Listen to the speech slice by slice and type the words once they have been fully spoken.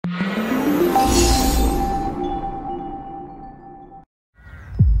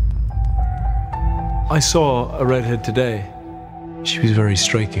I saw a redhead today. She was very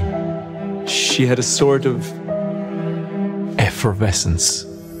striking. She had a sort of effervescence.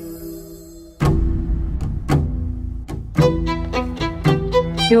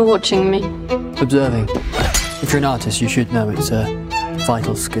 You're watching me. Observing. If you're an artist, you should know it's a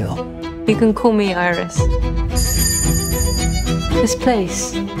vital skill. You can call me Iris. This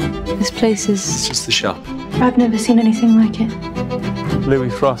place is... It's just the shop. I've never seen anything like it. Louis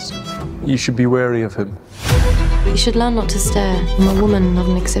Frost, you should be wary of him. You should learn not to stare. I'm a woman, not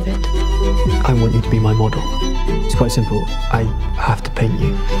an exhibit. I want you to be my model. It's quite simple. I have to paint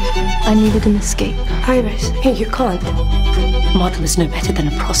you. I needed an escape. Iris, hey, you can't. A model is no better than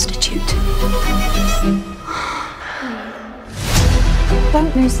a prostitute.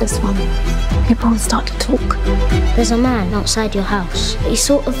 Don't lose this one. People will start to talk. There's a man outside your house. He's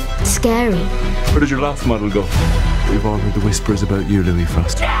sort of scary. Where did your last model go? We've all heard the whispers about you, Louis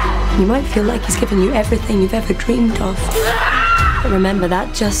Frost. You might feel like he's given you everything you've ever dreamed of. But remember,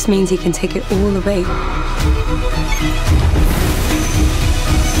 that just means he can take it all away.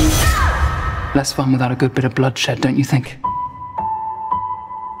 Less fun without a good bit of bloodshed, don't you think?